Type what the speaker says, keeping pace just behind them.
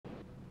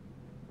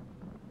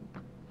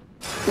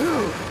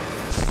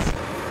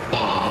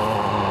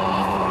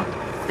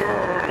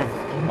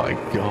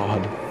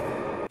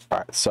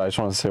So I just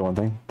want to say one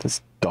thing.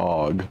 This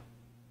dog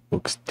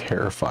looks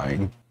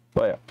terrifying.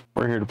 But yeah,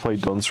 we're here to play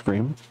Don't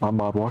Scream on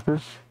Mod Walker.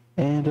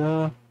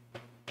 And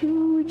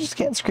we just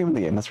can't scream in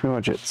the game. That's pretty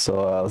much it.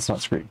 So let's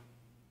not scream.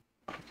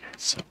 Okay,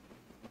 so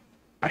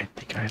I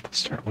think I have to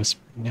start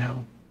whispering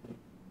now.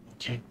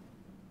 Okay.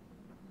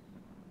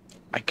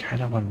 I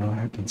kind of want to know what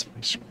happens if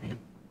I scream.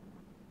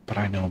 But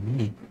I know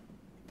me.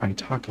 If I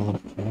talk a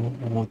little,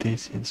 oh,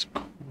 this is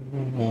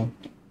cool.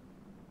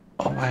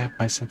 Oh, I have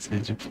my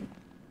sensitive.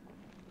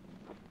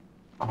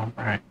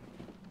 Alright.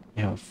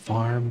 We have a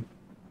farm,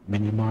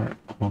 mini mart,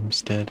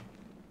 homestead,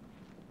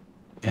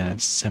 and a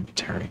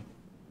cemetery.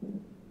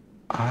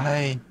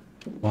 I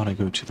want to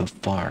go to the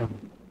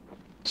farm.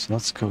 So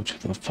let's go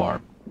to the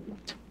farm.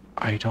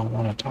 I don't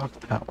want to talk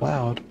that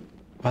loud.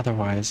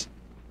 Otherwise,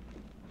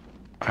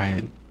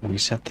 I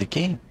reset the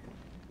game.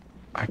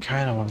 I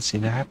kind of want to see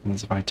what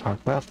happens if I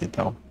talk loudly,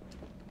 though.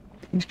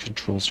 These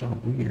controls are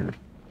weird.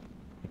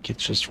 Like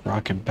it's just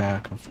rocking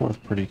back and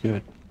forth pretty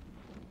good.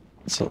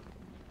 So,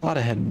 a lot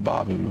of head and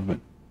bobbing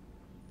movement.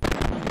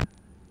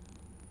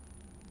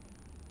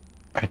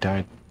 I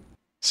died.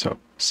 So,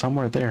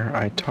 somewhere there,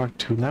 I talked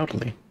too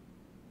loudly.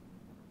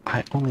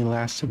 I only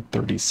lasted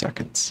 30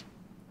 seconds.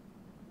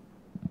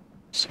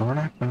 So we're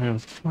not going to go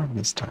to the farm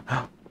this time.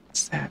 Oh,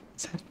 what's that?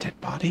 Is that a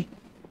dead body?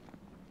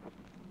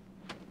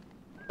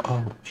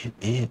 Oh, it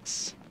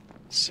is.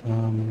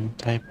 Some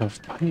type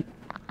of pipe.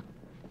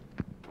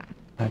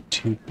 Not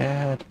too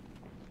bad.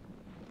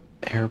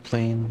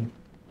 Airplane.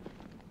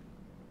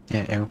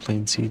 Yeah,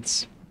 airplane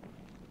seats.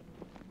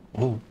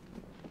 Oh.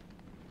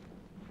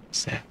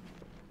 What's that?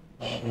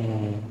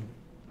 Oh.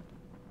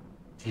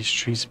 These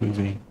trees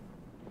moving.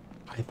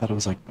 I thought it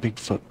was like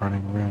Bigfoot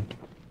running around.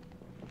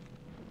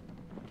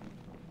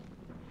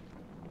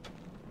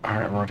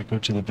 Alright, we're gonna go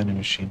to the vending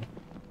machine.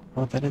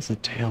 Oh, that is a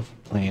tail of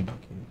a plane.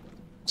 Okay.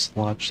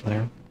 Sludge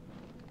there.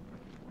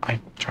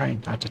 I'm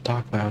trying not to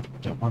talk loud,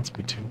 but it wants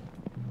me to.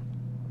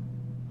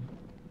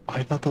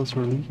 I thought those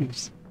were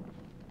leaves.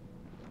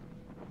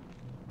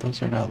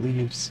 Those are not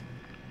leaves.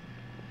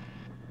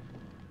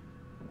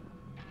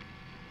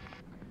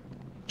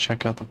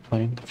 Check out the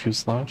plane, the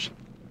fuselage.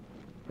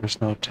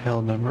 There's no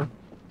tail number.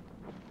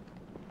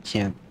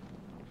 Can't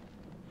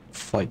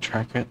flight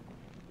track it.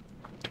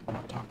 I don't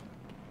want to talk.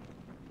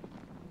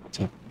 It's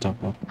a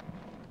double.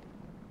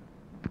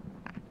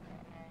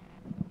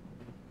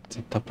 It's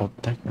a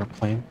double-decker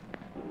plane.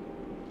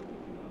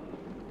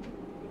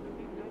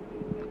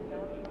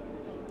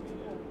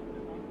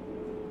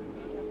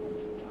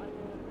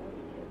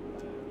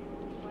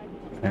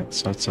 Alright,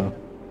 so it's a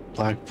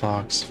black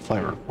box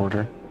flight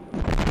recorder.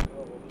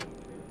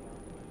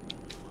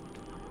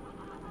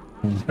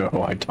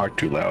 No, I talk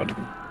too loud.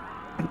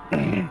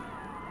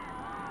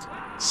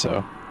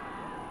 So,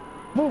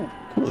 oh,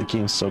 cool, the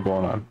game's still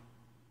going on.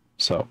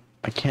 So,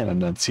 I can't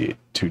enunciate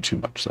too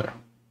much there.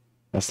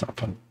 That's not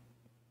fun.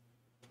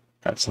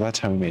 Alright, so that's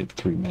how we made it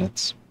 3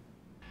 minutes.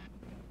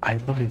 I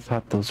literally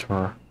thought those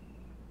were...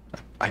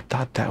 I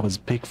thought that was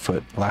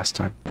Bigfoot last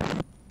time.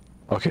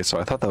 Okay, so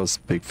I thought that was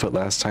Bigfoot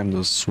last time,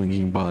 those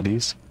swinging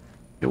bodies.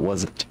 It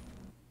wasn't.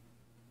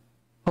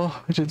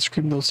 Oh, I didn't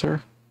scream though,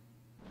 sir.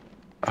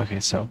 Okay,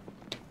 so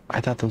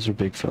I thought those were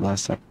Bigfoot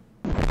last time.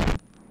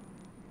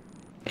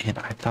 And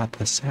I thought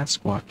the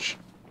Sasquatch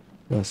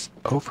was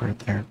over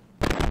there.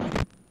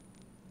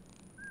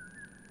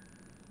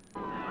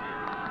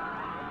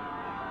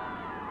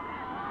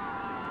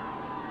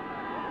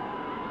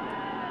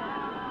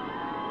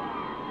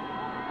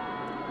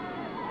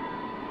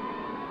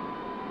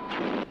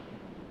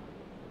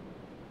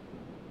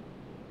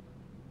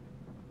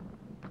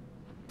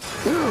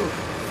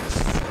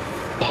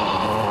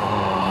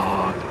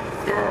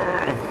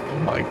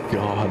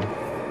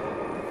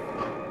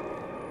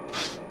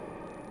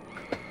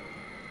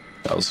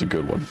 That was a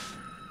good one.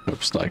 I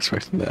was not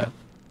expecting that.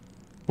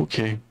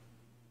 Okay.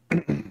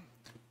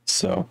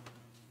 So,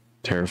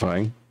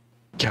 terrifying.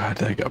 God,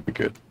 that got me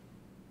good.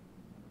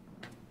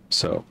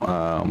 So,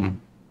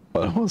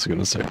 what was I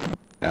gonna say?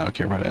 I don't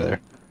care right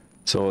there.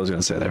 So what I was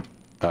gonna say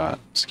there.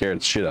 Scared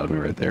the shit out of me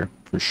right there,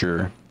 for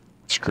sure.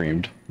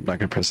 Screamed. I'm not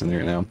gonna press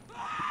anything right now.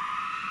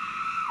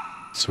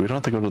 So we don't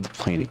have to go to the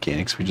plane again,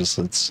 because we just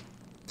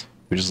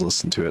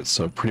listen to it.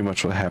 So pretty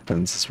much what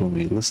happens is when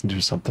we listen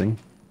to something,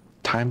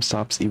 time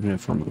stops even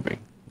if we're moving,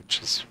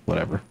 which is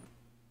whatever.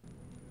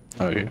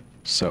 Okay,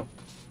 so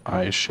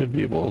I should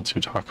be able to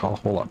talk a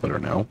whole lot better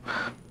now.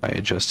 I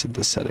adjusted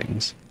the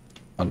settings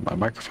on my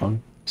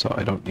microphone, so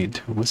I don't need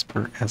to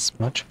whisper as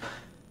much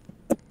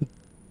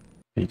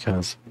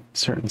because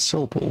certain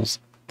syllables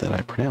that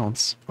I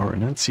pronounce or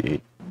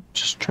enunciate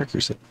just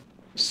triggers it.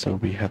 So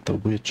we had the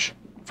witch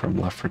from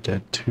Left 4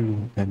 Dead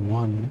 2 and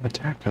 1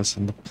 attack us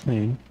in the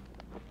plane.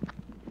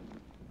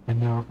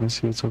 And now we're gonna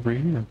see what's over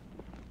here.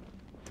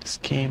 This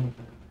game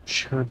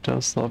sure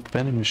does love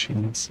vending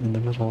machines in the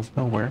middle of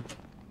nowhere.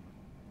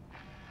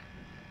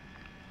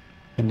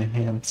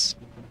 Enhance.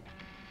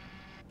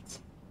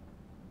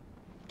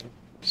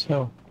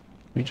 So,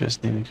 we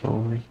just need to go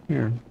over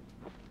here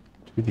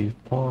to the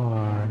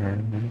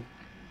farm.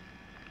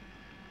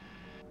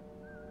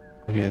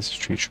 Okay, it's a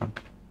tree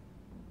trunk.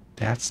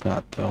 That's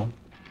not though.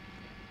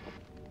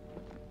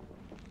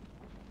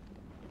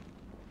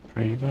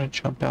 Are you gonna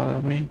jump out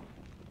at me?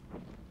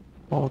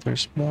 Oh,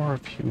 there's more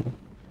of you.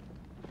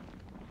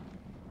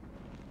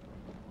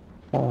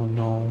 Oh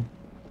no.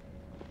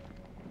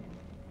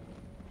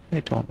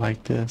 I don't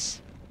like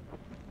this.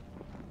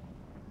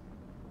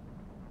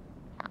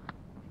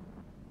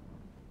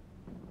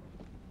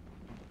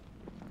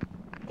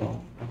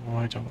 Oh no,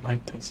 I don't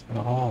like this at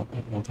all.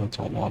 Oh, that's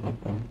a lot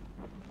of them.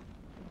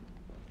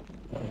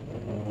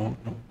 Oh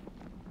no.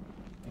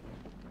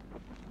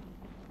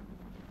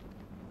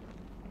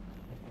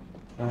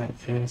 What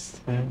is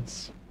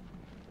this?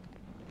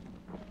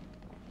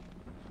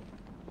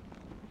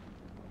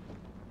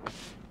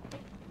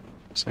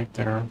 Looks like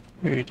they're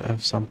afraid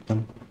of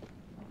something.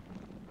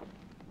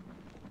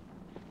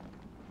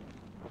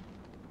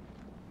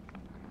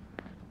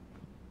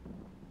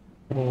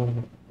 Oh,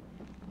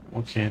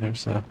 okay,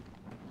 there's a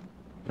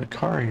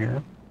car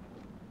here.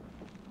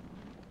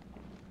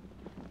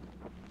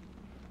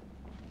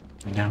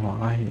 Now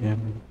I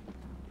am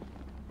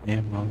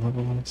a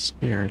little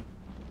scared.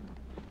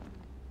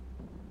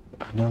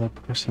 Another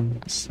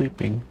person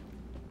sleeping.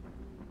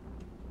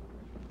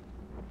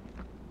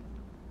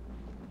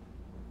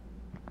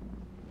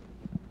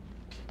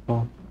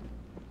 People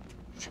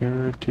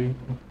sure do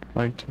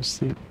like to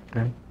sleep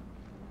here.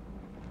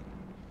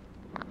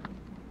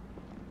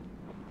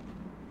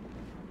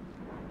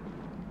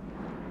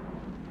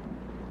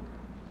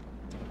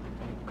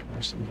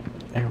 There's an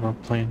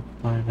aeroplane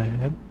flying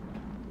ahead.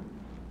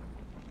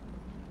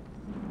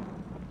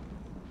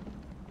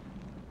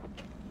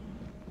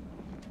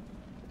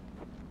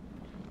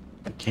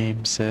 The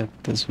game said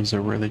this was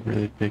a really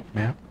big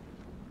map.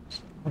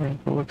 So we're gonna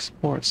go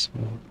explore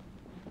some more.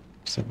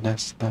 There's a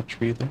nest in that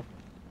tree there.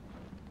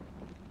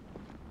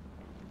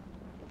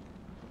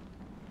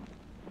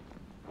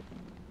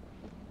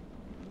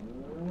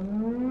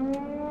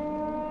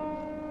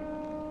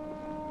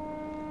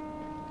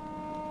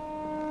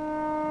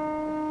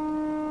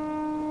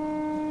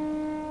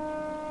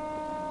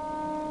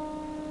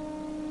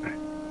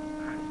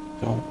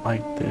 Don't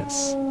like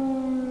this.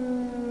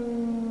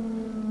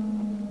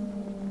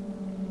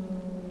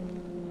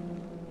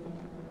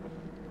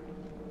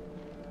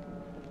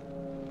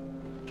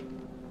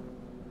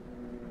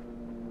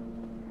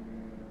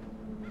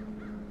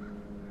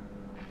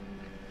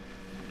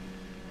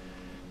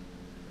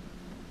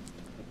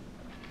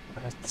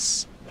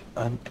 That's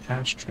an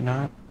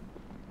astronaut.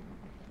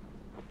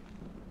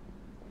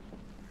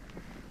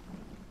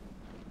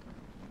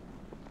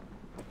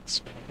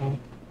 Let's go.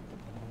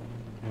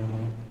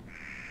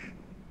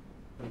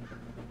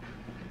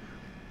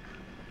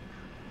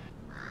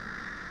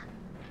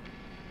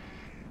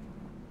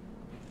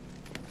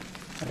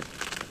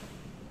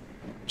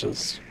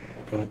 Just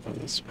gonna go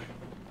this way.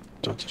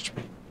 Don't touch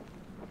me.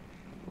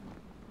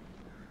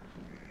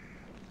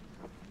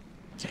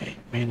 Okay,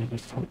 made it in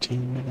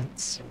 14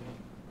 minutes.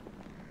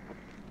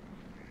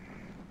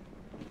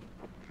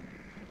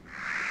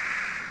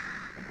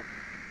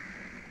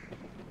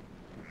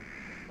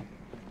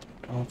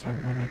 Don't know if I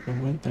wanna go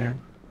in there.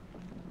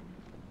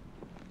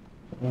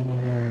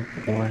 Oh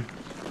boy.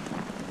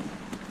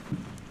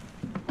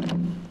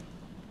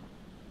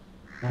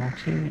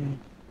 Okay.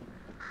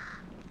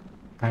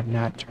 I'm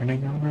not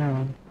turning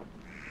around.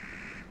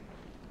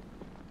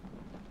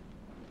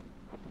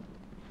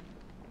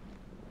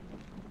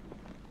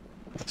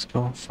 Let's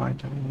go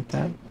find out what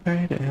that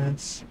bird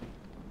is.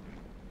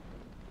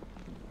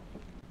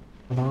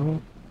 Hello?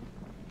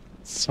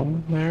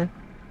 Someone there?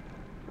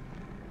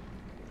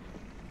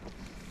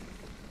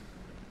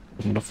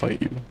 I'm gonna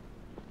fight you.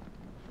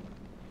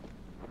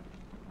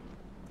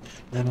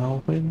 Then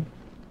I'll win.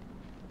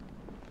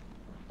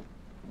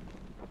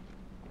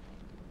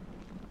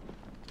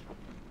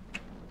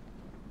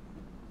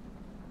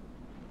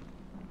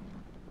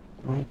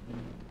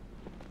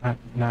 Oh,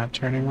 not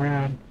turning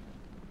around.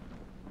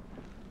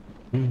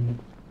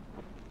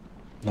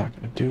 Not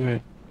gonna do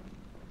it.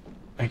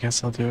 I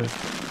guess I'll do it.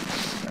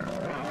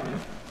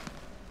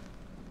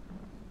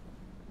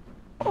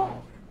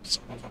 Oh,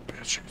 son of a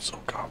bitch, you so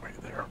got me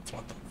there.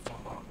 What the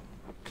fuck?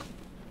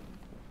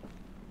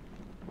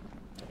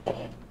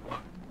 Oh my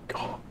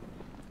god.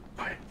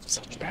 I have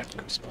such bad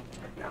goosebumps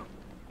right now.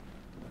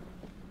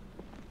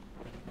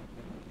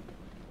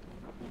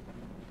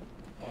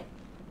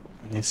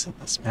 And they said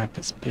this map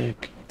is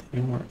big. They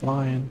weren't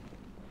lying.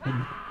 Go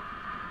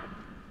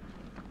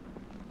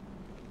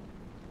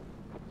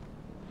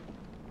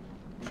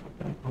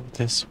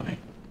this way.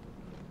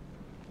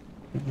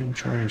 You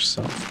enjoy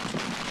yourself.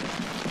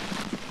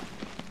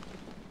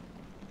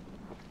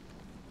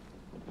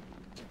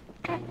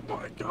 Oh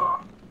my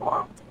god.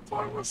 What the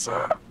fuck was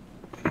that?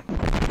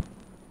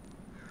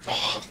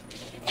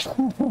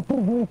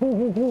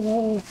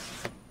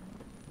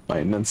 My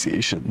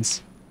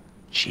enunciations.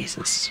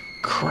 Jesus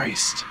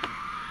Christ.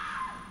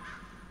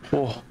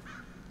 Oh.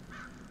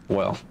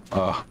 Well,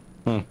 God.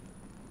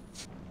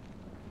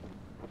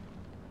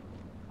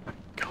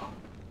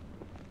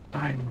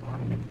 9 more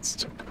minutes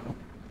to go.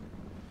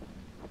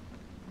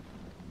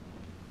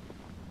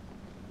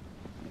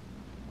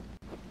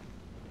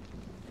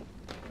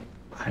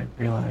 I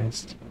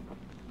realized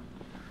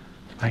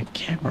my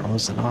camera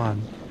wasn't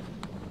on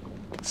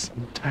this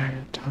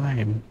entire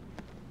time,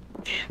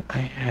 and I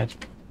had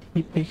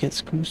the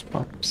biggest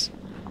goosebumps.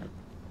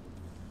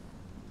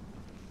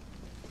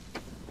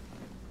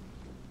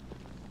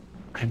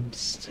 I'm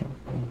still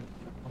going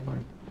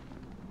forward.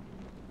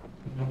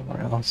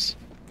 Nowhere else.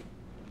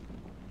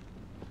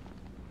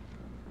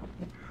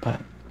 But,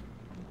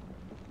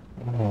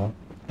 oh,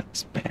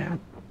 that's bad.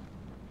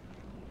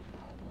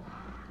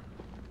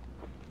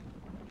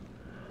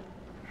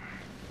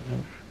 No,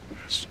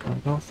 just gonna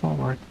go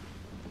forward.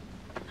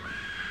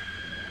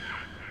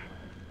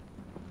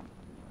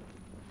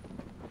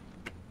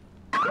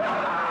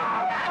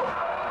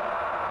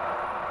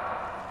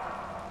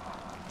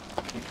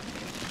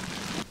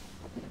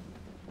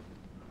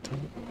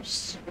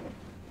 Just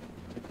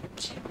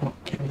keep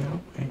walking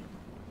that way.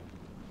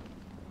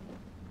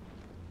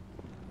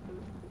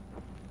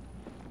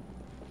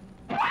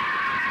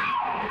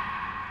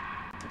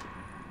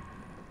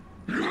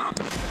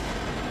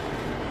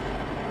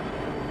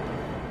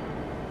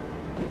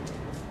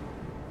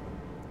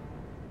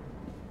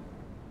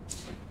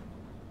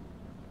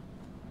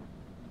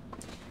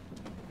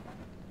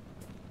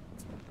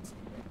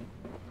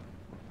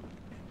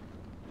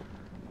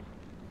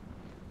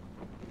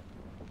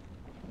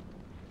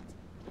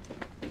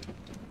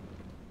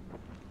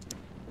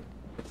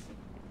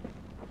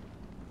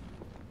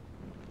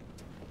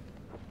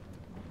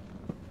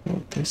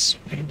 Go this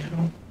way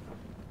now.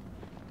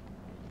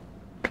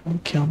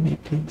 Don't kill me,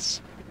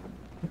 please.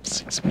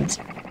 6 minutes.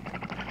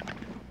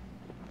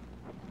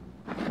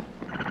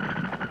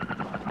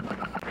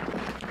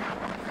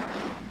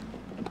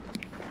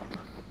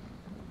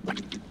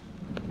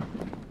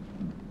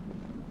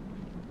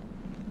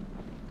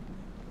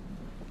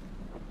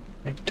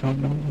 I don't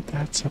know what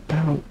that's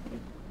about.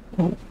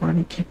 Oh, we're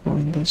gonna keep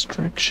going this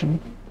direction.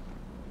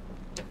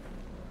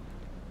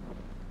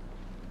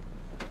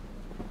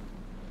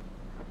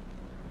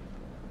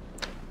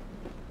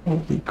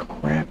 Holy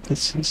crap,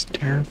 this is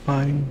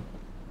terrifying.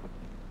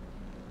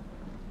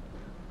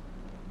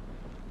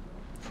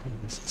 Oh,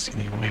 this is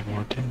getting way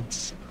more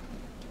tense.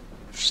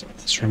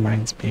 This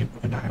reminds me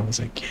of when I was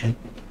a kid.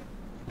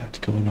 I had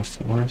to go in a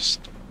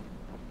forest.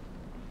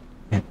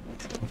 It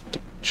looked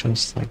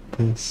just like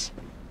this.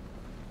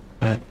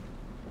 But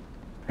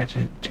I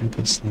didn't do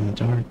this in the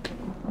dark.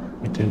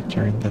 I did it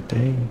during the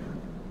day,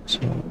 so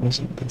it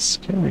wasn't this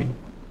scary.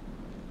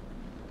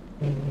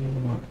 Oh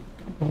my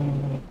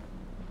god.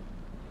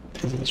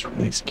 This is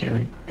really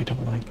scary. I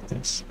don't like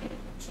this.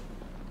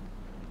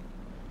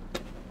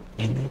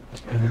 Mainly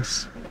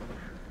because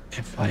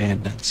if I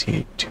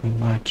enunciate too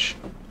much,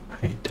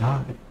 I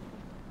die.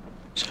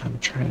 So I'm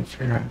trying to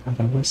figure out how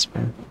to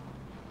whisper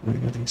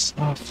really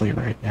softly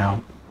right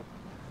now.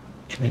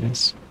 And it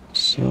is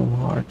so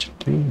hard to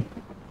do.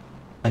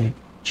 Like,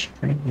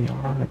 extremely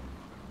hard.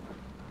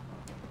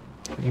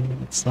 3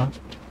 minutes left.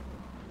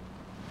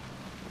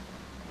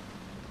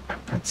 I'm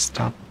not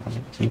stopping. I'm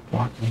gonna keep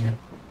walking here.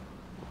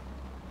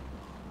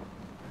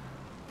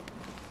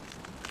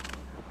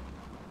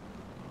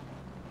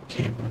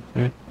 Okay,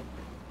 we're good.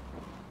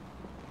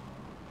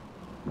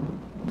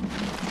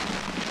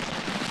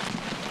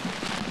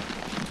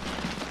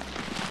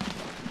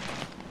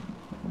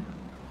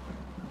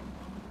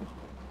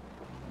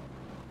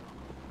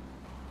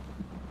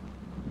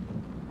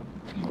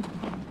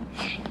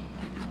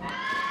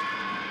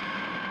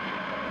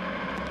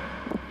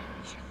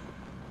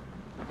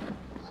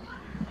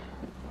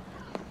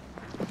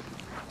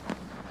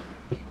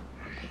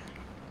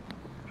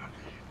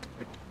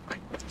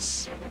 Like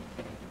this.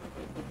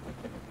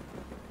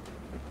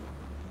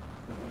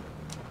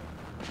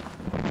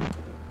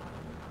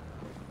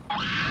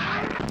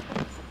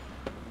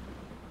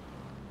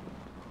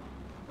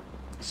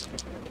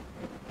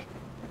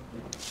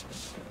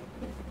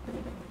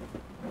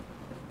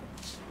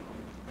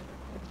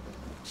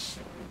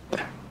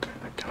 That could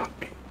have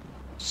got me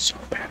so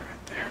bad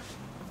right there,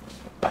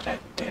 but it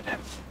didn't.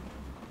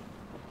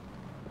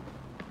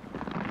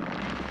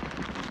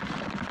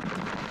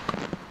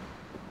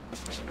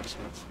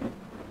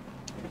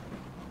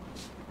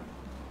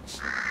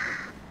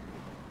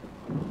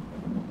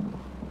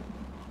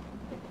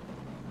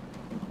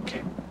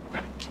 Okay, we're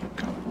gonna keep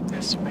going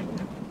this way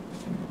now.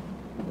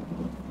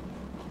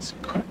 Let's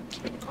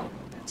keep going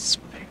this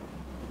way.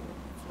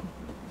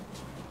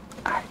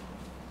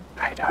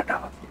 I don't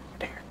know if you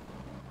can hear.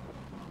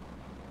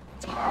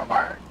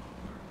 Forward.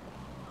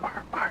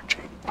 We're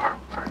marching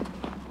forward.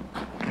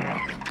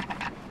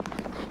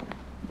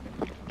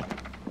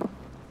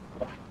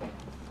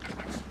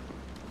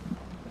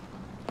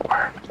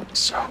 We're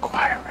so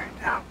quiet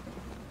right now.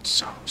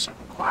 So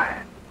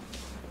quiet.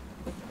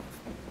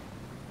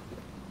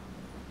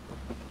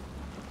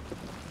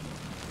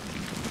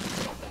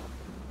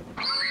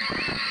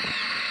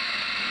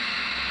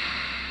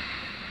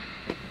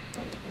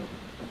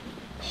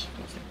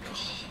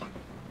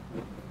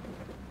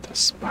 The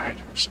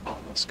spiders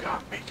almost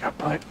got me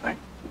completely.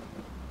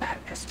 That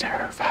is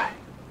terrifying.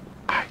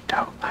 I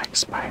don't like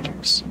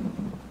spiders.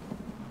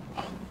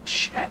 Holy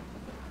shit.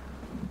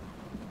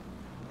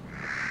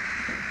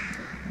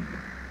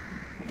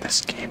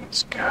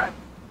 god.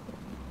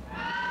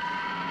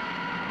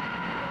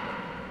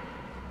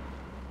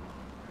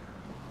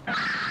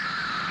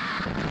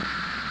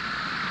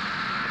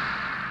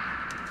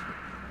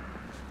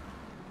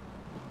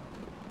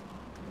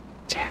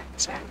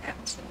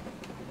 Seconds.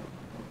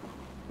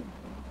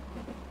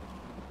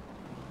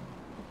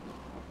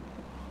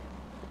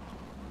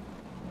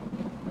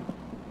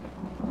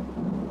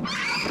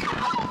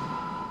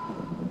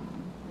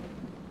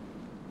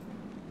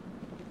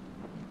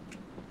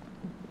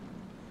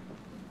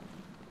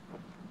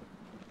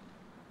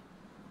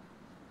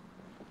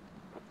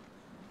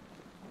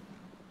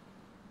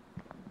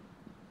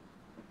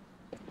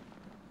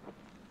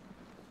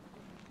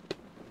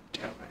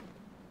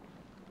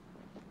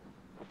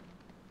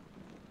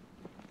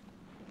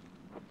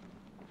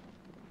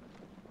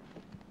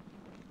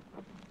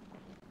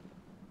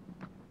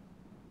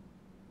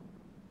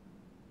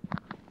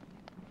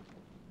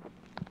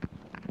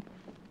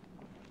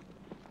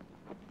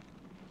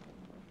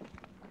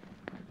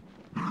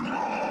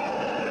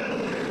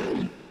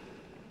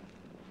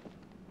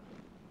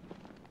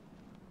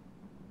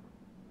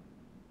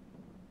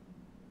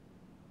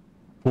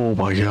 Oh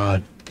my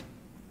god.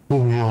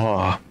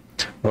 Ooh.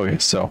 Okay,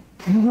 so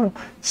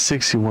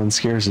 61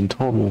 scares in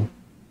total.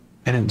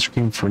 I didn't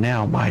scream for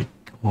now. My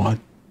god.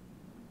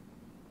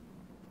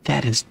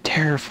 That is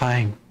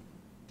terrifying.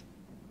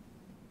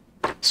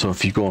 So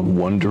if you go in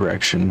one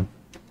direction,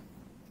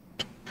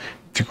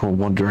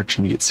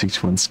 you get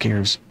 61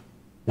 scares.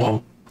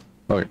 Whoa.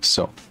 Okay,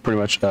 so pretty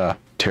much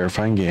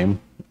terrifying game.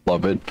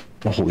 Love it.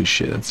 Oh, holy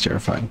shit, that's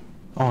terrifying.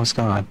 Oh, it's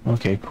gone.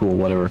 Okay, cool,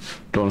 whatever.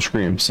 Don't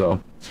scream.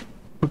 So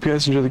hope you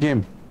guys enjoy the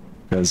game,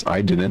 because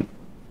I did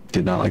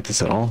not like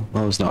this at all.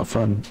 That was not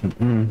fun.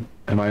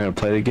 Am I gonna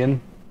play it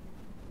again?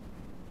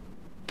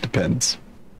 Depends.